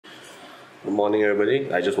Good morning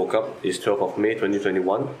everybody, I just woke up. It's 12th of May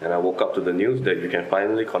 2021 and I woke up to the news that you can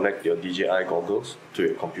finally connect your DJI goggles to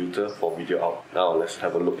your computer for video out. Now let's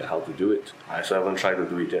have a look at how to do it. I also haven't tried to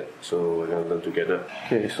do it yet, so we're going to learn together.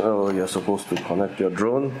 Okay, so you're supposed to connect your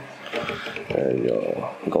drone and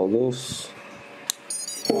your goggles.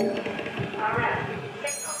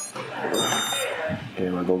 Okay,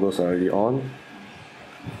 my goggles are already on.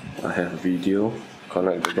 I have video.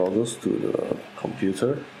 Connect the goggles to the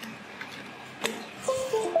computer.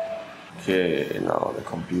 Okay, now the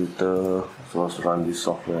computer is supposed to run this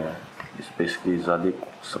software. It's basically Zadig,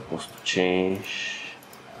 supposed to change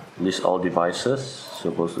list all devices,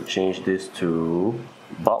 supposed to change this to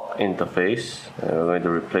bulk interface, and we're going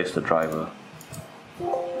to replace the driver.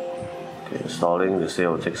 Okay, installing, they say it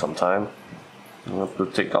will take some time. I'm going to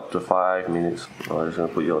take up to 5 minutes. I'm just going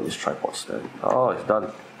to put you on this tripod stand. Oh, it's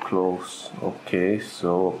done. Close. Okay,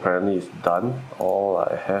 so apparently it's done. All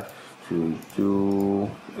I have to do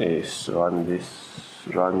is run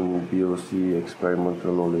VOC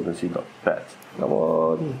experimental low latency.bat. Come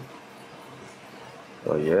on.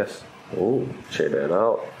 Oh yes. Oh, check that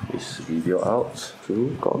out. It's video out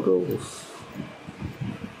through goggles.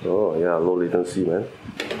 Oh yeah, low latency, man.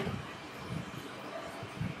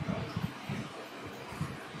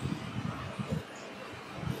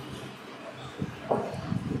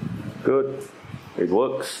 Good, it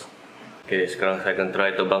works. Okay, sekarang saya akan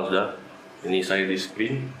try terbang sudah. Ini saya di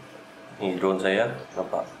screen. Ini drone saya.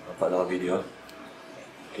 Nampak dalam video.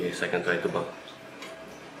 Okay, saya akan try terbang.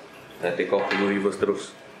 Saya take off dulu, reverse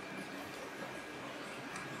terus.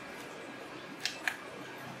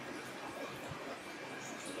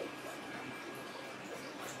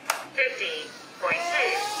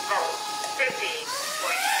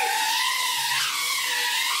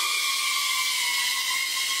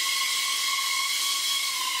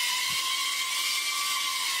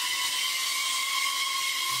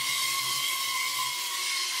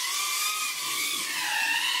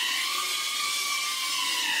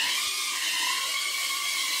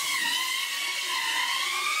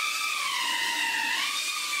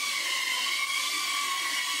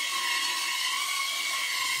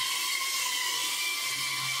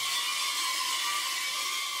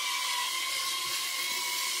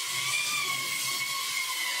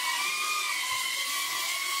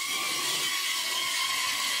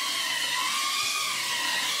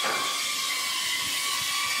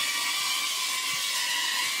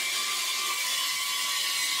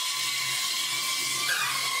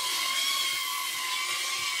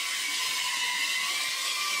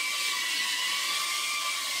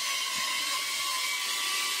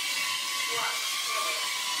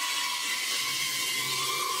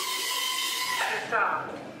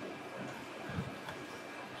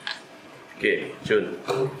 Okay, Jun,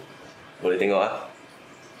 boleh tengok ah.